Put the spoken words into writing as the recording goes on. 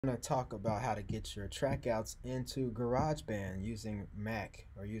going to talk about how to get your trackouts into GarageBand using Mac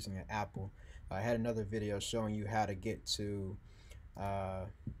or using an Apple. I had another video showing you how to get to uh,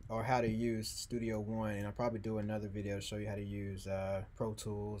 or how to use Studio One, and I'll probably do another video to show you how to use Pro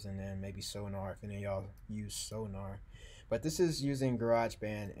Tools and then maybe Sonar if any of y'all use Sonar. But this is using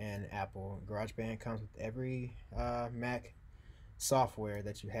GarageBand and Apple. GarageBand comes with every Mac software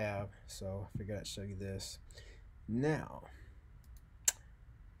that you have, so I figured I'd show you this. Now,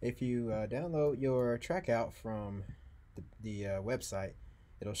 if you download your track out from the website,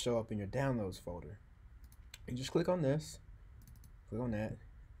 it'll show up in your downloads folder. You just click on this, click on that,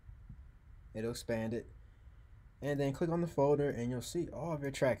 it'll expand it, and then click on the folder and you'll see all of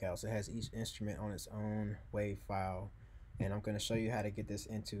your track outs. It has each instrument on its own WAV file, and I'm going to show you how to get this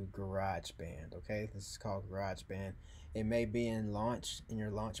into GarageBand. Okay, this is called GarageBand. It may be in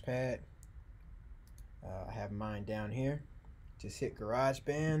your Launchpad. I have mine down here. Just hit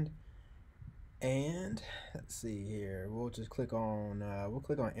GarageBand, and let's see here. We'll just click on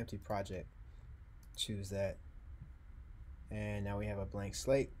empty project. Choose that, and now we have a blank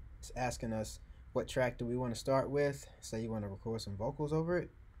slate. It's asking us what track do we want to start with. Say you want to record some vocals over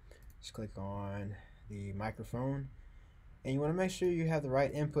it. Just click on the microphone, and you want to make sure you have the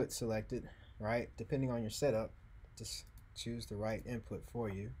right input selected. Right, depending on your setup, just choose the right input for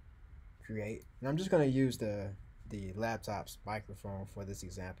you. Create, and I'm just going to use the laptop's microphone for this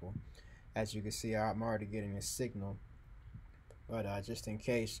example. As you can see, I'm already getting a signal, but just in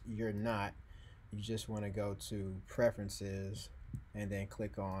case you're not, you just want to go to preferences and then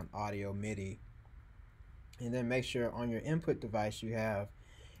click on audio MIDI, and then make sure on your input device you have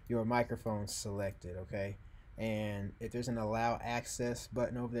your microphone selected. Okay, and if there's an allow access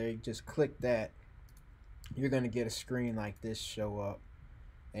button over there, you just click that. You're going to get a screen like this show up,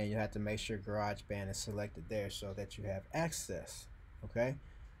 and you have to make sure GarageBand is selected there so that you have access. Okay,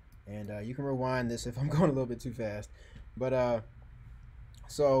 and you can rewind this if I'm going a little bit too fast, but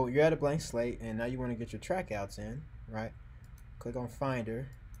so you're at a blank slate, and now you want to get your track outs in. Right, click on Finder.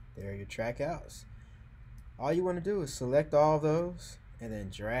 There are your track outs. All you want to do is select all those and then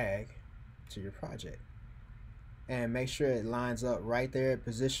drag to your project, and make sure it lines up right there at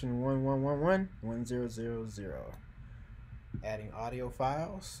position 1111 1000. Adding audio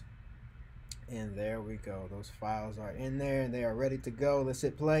files, and there we go. Those files are in there and they are ready to go. Let's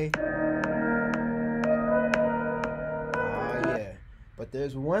hit play. Yeah, but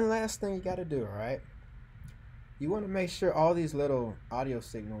there's one last thing you got to do. Right, you want to make sure all these little audio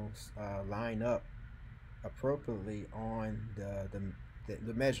signals line up appropriately on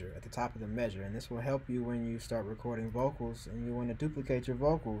the measure at the top of the measure, and this will help you when you start recording vocals and you want to duplicate your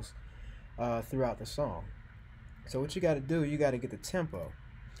vocals throughout the song. So what you got to do, you got to get the tempo,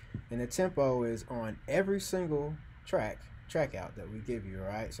 and the tempo is on every single track out that we give you. All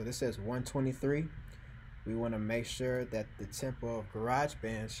right, so this says 123. We want to make sure that the tempo of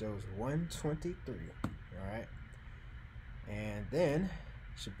GarageBand shows 123. All right, and then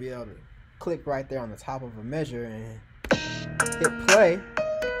you should be able to click right there on the top of a measure and hit play,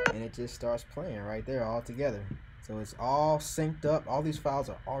 and it just starts playing right there all together. So it's all synced up. All these files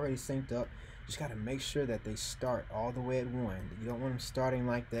are already synced up. Just got to make sure that they start all the way at one. You don't want them starting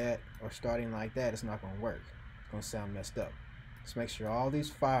like that or starting like that. It's not going to work. It's going to sound messed up. Just make sure all these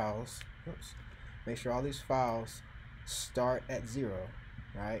files, start at 0,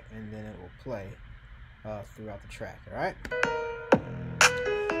 right? And then it will play throughout the track, all right?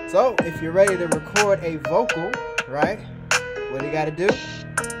 So if you're ready to record a vocal, right, what do you got to do?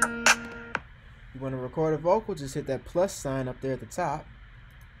 You want to record a vocal, just hit that plus sign up there at the top,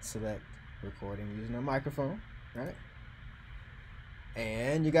 select recording using a microphone, right?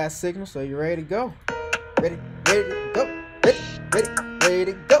 And you got signal, so you're ready to go. Ready to go. Ready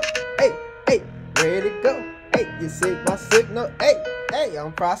to go. Hey, ready to go. Hey, you see my signal? Hey,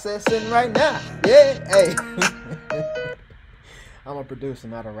 I'm processing right now. Yeah, hey. I'm a producer,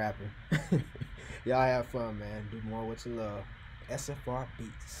 not a rapper. Y'all have fun, man. Do more what you love. SFR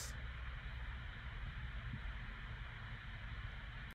Beats.